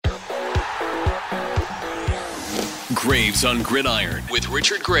Graves on Gridiron with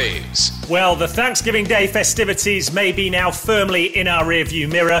Richard Graves. Well, the Thanksgiving Day festivities may be now firmly in our rearview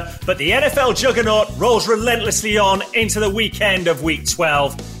mirror, but the NFL juggernaut rolls relentlessly on into the weekend of Week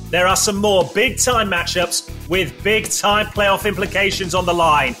 12. There are some more big-time matchups with big-time playoff implications on the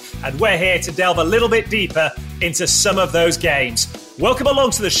line, and we're here to delve a little bit deeper into some of those games. Welcome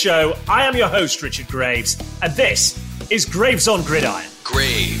along to the show. I am your host, Richard Graves, and this is Graves on Gridiron.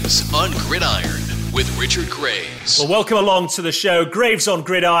 Graves on Gridiron with Richard Graves. Well, welcome along to the show, Graves on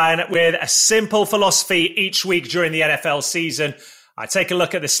Gridiron, with a simple philosophy each week during the NFL season. I take a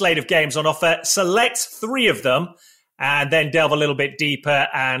look at the slate of games on offer, select 3 of them, and then delve a little bit deeper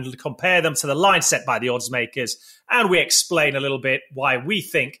and compare them to the line set by the odds makers. And we explain a little bit why we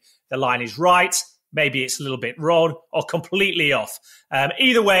think the line is right. Maybe it's a little bit wrong or completely off.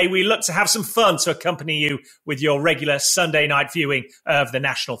 Either way, we look to have some fun to accompany you with your regular Sunday night viewing of the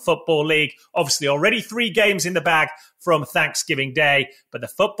National Football League. Obviously, already 3 games in the bag from Thanksgiving Day, but the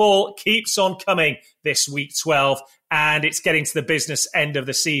football keeps on coming this week 12, and it's getting to the business end of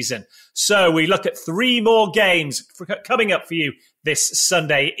the season. So we look at 3 more games coming up for you this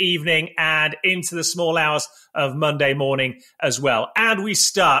Sunday evening and into the small hours of Monday morning as well. And we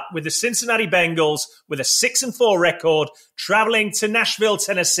start with the Cincinnati Bengals with a 6-4 record, traveling to Nashville,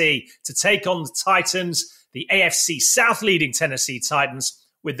 Tennessee to take on the Titans, the AFC South leading Tennessee Titans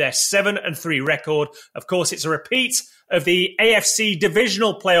with their 7-3 record. Of course, it's a repeat of the AFC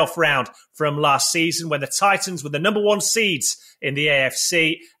divisional playoff round from last season when the Titans were the number 1 seeds in the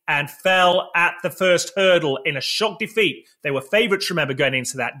AFC and fell at the first hurdle in a shock defeat. They were favourites, remember, going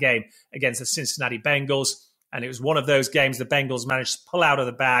into that game against the Cincinnati Bengals. And it was one of those games the Bengals managed to pull out of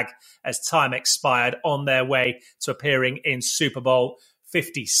the bag as time expired on their way to appearing in Super Bowl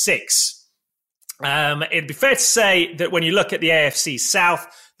 56. It'd be fair to say that when you look at the AFC South,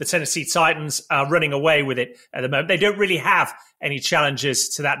 the Tennessee Titans are running away with it at the moment. They don't really have any challenges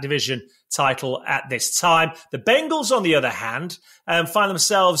to that division title at this time. The Bengals, on the other hand, find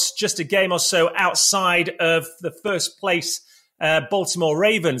themselves just a game or so outside of the first place Baltimore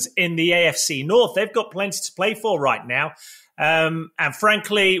Ravens in the AFC North. They've got plenty to play for right now. And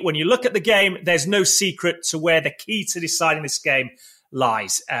frankly, when you look at the game, there's no secret to where the key to deciding this game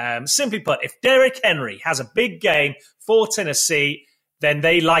lies. Simply put, if Derrick Henry has a big game for Tennessee, then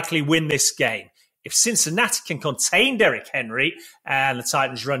they likely win this game. If Cincinnati can contain Derrick Henry and the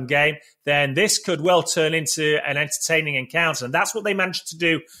Titans' run game, then this could well turn into an entertaining encounter. And that's what they managed to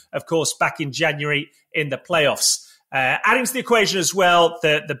do, of course, back in January in the playoffs. Adding to the equation as well,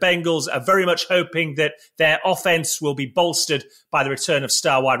 the Bengals are very much hoping that their offense will be bolstered by the return of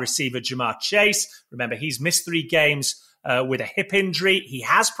star wide receiver Ja'Marr Chase. Remember, he's missed 3 games with a hip injury. He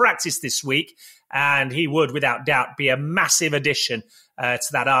has practiced this week, and he would, without doubt, be a massive addition to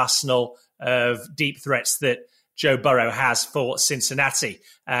that arsenal of deep threats that Joe Burrow has for Cincinnati.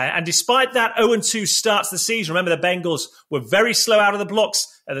 And despite that 0-2 start to the season, remember the Bengals were very slow out of the blocks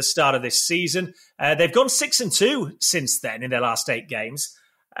at the start of this season. They've gone 6-2 since then in their last 8 games.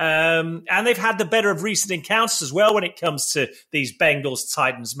 And they've had the better of recent encounters as well when it comes to these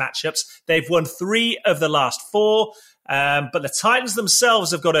Bengals-Titans matchups. They've won 3 of the last 4, but the Titans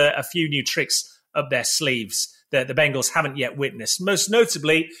themselves have got a few new tricks up their sleeves that the Bengals haven't yet witnessed. Most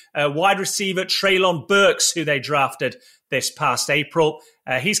notably, wide receiver Treylon Burks, who they drafted this past April.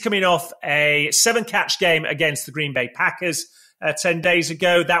 He's coming off a 7-catch game against the Green Bay Packers 10 days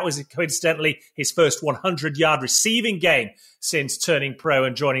ago. That was coincidentally his first 100-yard receiving game since turning pro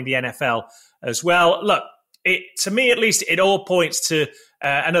and joining the NFL as well. Look, to me at least, it all points to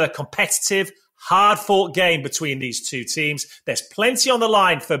another competitive, hard-fought game between these 2 teams. There's plenty on the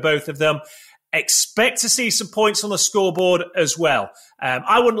line for both of them. Expect to see some points on the scoreboard as well.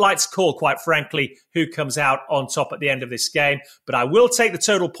 I wouldn't like to call, quite frankly, who comes out on top at the end of this game, but I will take the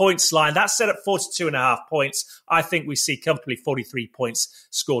total points line. That's set at 42.5 points. I think we see comfortably 43 points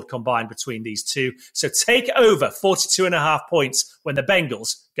scored combined between these 2. So take over 42.5 points when the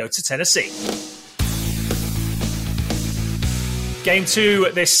Bengals go to Tennessee. Game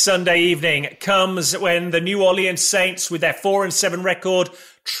 2 this Sunday evening comes when the New Orleans Saints, with their 4-7 record,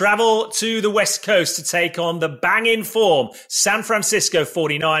 travel to the West Coast to take on the bang-in form San Francisco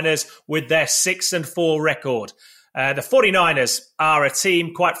 49ers with their 6-4 record. The 49ers are a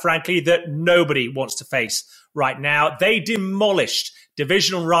team, quite frankly, that nobody wants to face right now. They demolished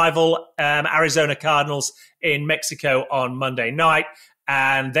divisional rival Arizona Cardinals in Mexico on Monday night,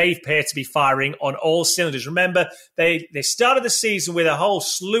 and they appear to be firing on all cylinders. Remember, they started the season with a whole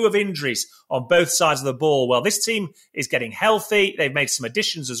slew of injuries on both sides of the ball. Well, this team is getting healthy. They've made some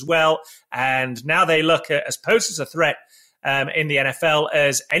additions as well, and now they look as posed as a threat in the NFL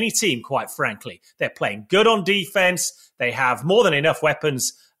as any team, quite frankly. They're playing good on defense. They have more than enough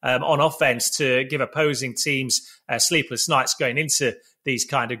weapons on offense to give opposing teams sleepless nights going into these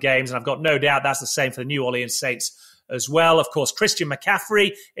kind of games. And I've got no doubt that's the same for the New Orleans Saints as well. Of course, Christian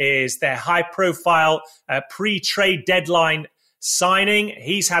McCaffrey is their high-profile pre-trade deadline signing.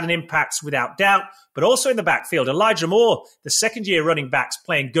 He's had an impact without doubt, but also in the backfield, Elijah Moore, the second-year running backs,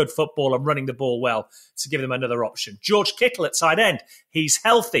 playing good football and running the ball well to give them another option. George Kittle at tight end, he's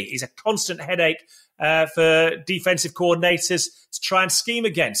healthy. He's a constant headache for defensive coordinators to try and scheme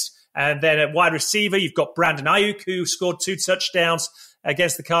against. And then at wide receiver, you've got Brandon Ayuk, who scored 2 touchdowns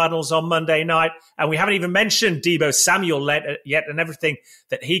against the Cardinals on Monday night. And we haven't even mentioned Deebo Samuel yet and everything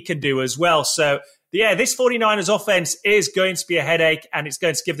that he can do as well. So, yeah, this 49ers offense is going to be a headache, and it's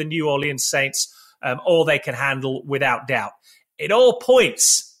going to give the New Orleans Saints all they can handle without doubt. It all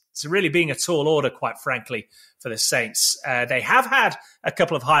points to really being a tall order, quite frankly, for the Saints. They have had a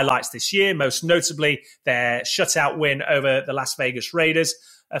couple of highlights this year, most notably their shutout win over the Las Vegas Raiders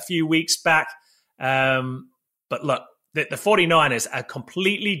a few weeks back. But look, the 49ers are a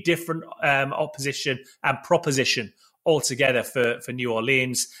completely different opposition and proposition altogether for New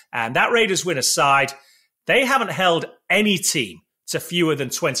Orleans. And that Raiders win aside, they haven't held any team to fewer than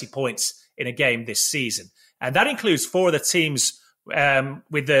 20 points in a game this season. And that includes 4 of the teams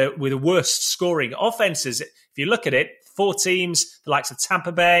with the worst scoring offenses. If you look at it, 4 teams, the likes of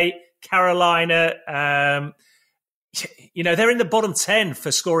Tampa Bay, Carolina, they're in the bottom 10 for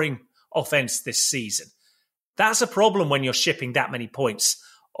scoring offense this season. That's a problem when you're shipping that many points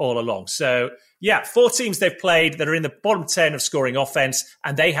all along. So, yeah, 4 teams they've played that are in the bottom 10 of scoring offense,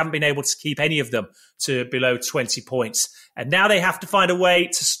 and they haven't been able to keep any of them to below 20 points. And now they have to find a way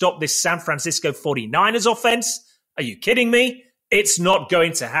to stop this San Francisco 49ers offense. Are you kidding me? It's not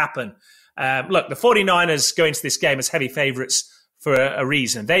going to happen. Look, the 49ers go into this game as heavy favorites for a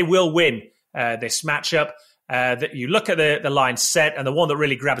reason. They will win this matchup. That you look at the line set, and the one that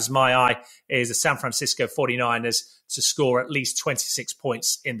really grabs my eye is the San Francisco 49ers to score at least 26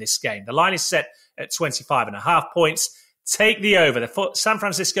 points in this game. The line is set at 25.5 points. Take the over. The San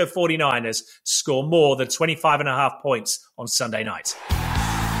Francisco 49ers score more than 25.5 points on Sunday night.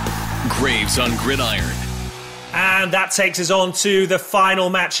 Graves on Gridiron. And that takes us on to the final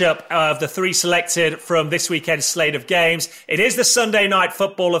matchup of the 3 selected from this weekend's slate of games. It is the Sunday night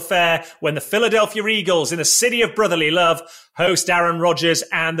football affair when the Philadelphia Eagles, in the city of brotherly love, host Aaron Rodgers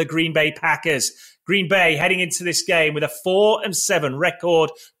and the Green Bay Packers. Green Bay heading into this game with a 4-7 record,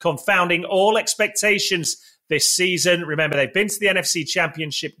 confounding all expectations this season. Remember, they've been to the NFC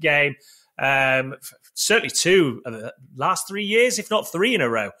Championship game, certainly 2 of the last 3 years, if not 3 in a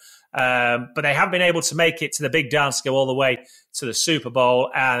row. But they haven't been able to make it to the big dance, go all the way to the Super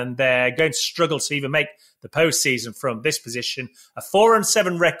Bowl, and they're going to struggle to even make the postseason from this position. A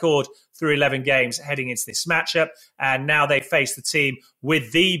 4-7 record through 11 games heading into this matchup, and now they face the team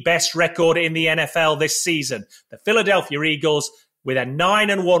with the best record in the NFL this season, the Philadelphia Eagles, with a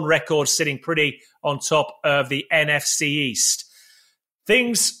 9-1 record sitting pretty on top of the NFC East.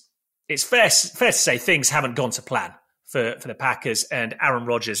 It's fair to say things haven't gone to plan for the Packers and Aaron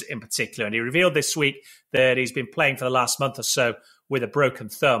Rodgers in particular. And he revealed this week that he's been playing for the last month or so with a broken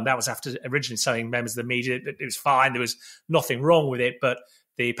thumb. That was after originally telling members of the media that it was fine. There was nothing wrong with it. But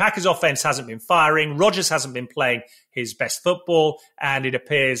the Packers offense hasn't been firing. Rodgers hasn't been playing his best football. And it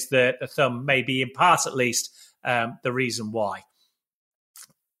appears that the thumb may be, in part at least, the reason why.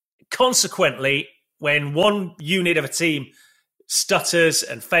 Consequently, when one unit of a team stutters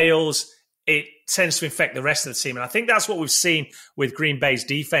and fails, it tends to infect the rest of the team. And I think that's what we've seen with Green Bay's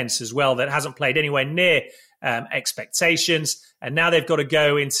defense as well, that hasn't played anywhere near expectations. And now they've got to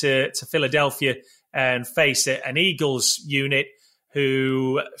go into Philadelphia and face an Eagles unit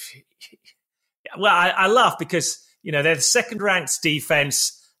who, well, I laugh because, they're the second-ranked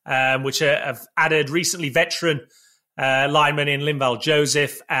defense, which have added recently veteran linemen in Linval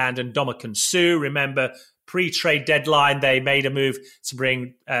Joseph and Ndamukong Suh. Remember, pre-trade deadline, they made a move to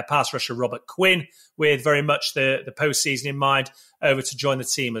bring pass rusher Robert Quinn, with very much the postseason in mind, over to join the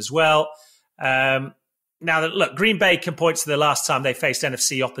team as well. Now, look, Green Bay can point to the last time they faced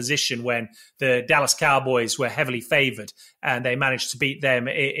NFC opposition when the Dallas Cowboys were heavily favored and they managed to beat them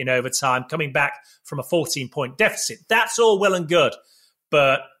in overtime, coming back from a 14-point deficit. That's all well and good,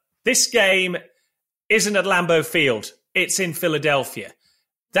 but this game isn't at Lambeau Field. It's in Philadelphia.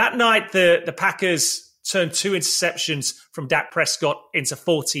 That night, the Packers turned 2 interceptions from Dak Prescott into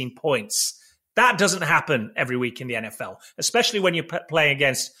 14 points. That doesn't happen every week in the NFL, especially when you're playing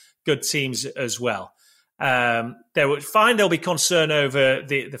against good teams as well. There'll be concern over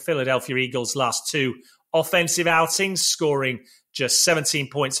the Philadelphia Eagles' last 2 offensive outings, scoring just 17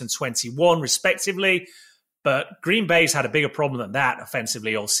 points and 21 respectively. But Green Bay's had a bigger problem than that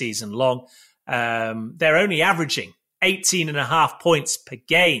offensively all season long. They're only averaging 18.5 points per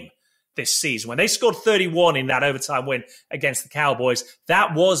game this season. When they scored 31 in that overtime win against the Cowboys,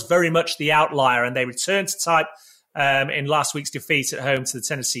 that was very much the outlier, and they returned to type in last week's defeat at home to the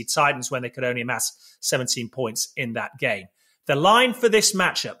Tennessee Titans when they could only amass 17 points in that game. The line for this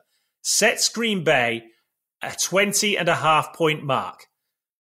matchup sets Green Bay a 20.5 point mark.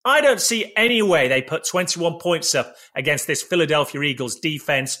 I don't see any way they put 21 points up against this Philadelphia Eagles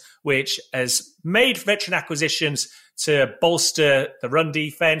defense, which has made veteran acquisitions to bolster the run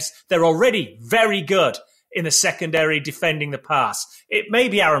defense. They're already very good in the secondary defending the pass. It may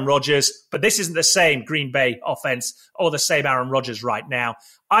be Aaron Rodgers, but this isn't the same Green Bay offense or the same Aaron Rodgers right now.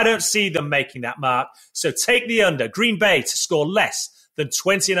 I don't see them making that mark. So take the under. Green Bay to score less than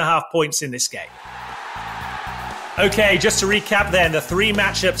 20.5 points in this game. Okay, just to recap then, the three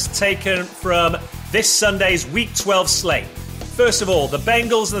matchups taken from this Sunday's Week 12 slate. First of all, the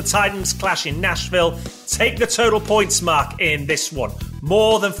Bengals and the Titans clash in Nashville. Take the total points mark in this one.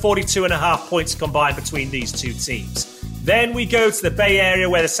 More than 42.5 points combined between these two teams. Then we go to the Bay Area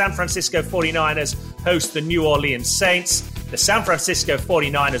where the San Francisco 49ers host the New Orleans Saints. The San Francisco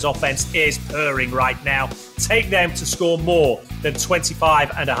 49ers offense is purring right now. Take them to score more than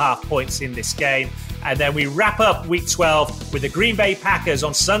 25.5 points in this game. And then we wrap up Week 12 with the Green Bay Packers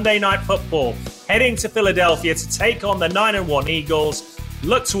on Sunday Night Football, heading to Philadelphia to take on the 9-1 Eagles.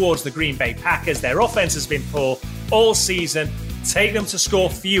 Look towards the Green Bay Packers. Their offense has been poor all season. Take them to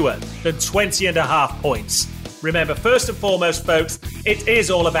score fewer than 20.5 points. Remember, first and foremost, folks, it is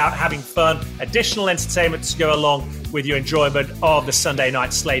all about having fun, additional entertainment to go along with your enjoyment of the Sunday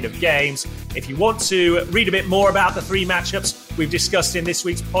night slate of games. If you want to read a bit more about the three matchups we've discussed in this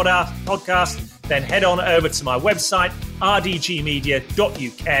week's podcast, then head on over to my website, rdgmedia.uk.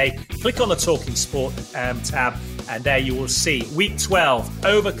 Click on the Talking Sport tab, and there you will see Week 12,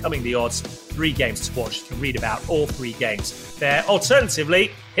 Overcoming the Odds, 3 games to watch. You can read about all 3 games there.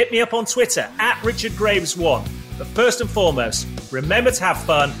 Alternatively, hit me up on Twitter, @RichardGraves1. But first and foremost, remember to have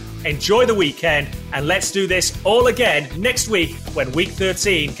fun, enjoy the weekend, and let's do this all again next week when Week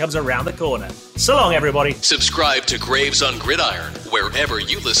 13 comes around the corner. So long, everybody. Subscribe to Graves on Gridiron wherever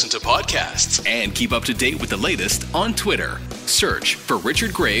you listen to podcasts. And keep up to date with the latest on Twitter. Search for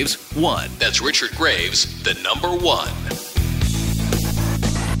Richard Graves 1. That's Richard Graves, the number 1.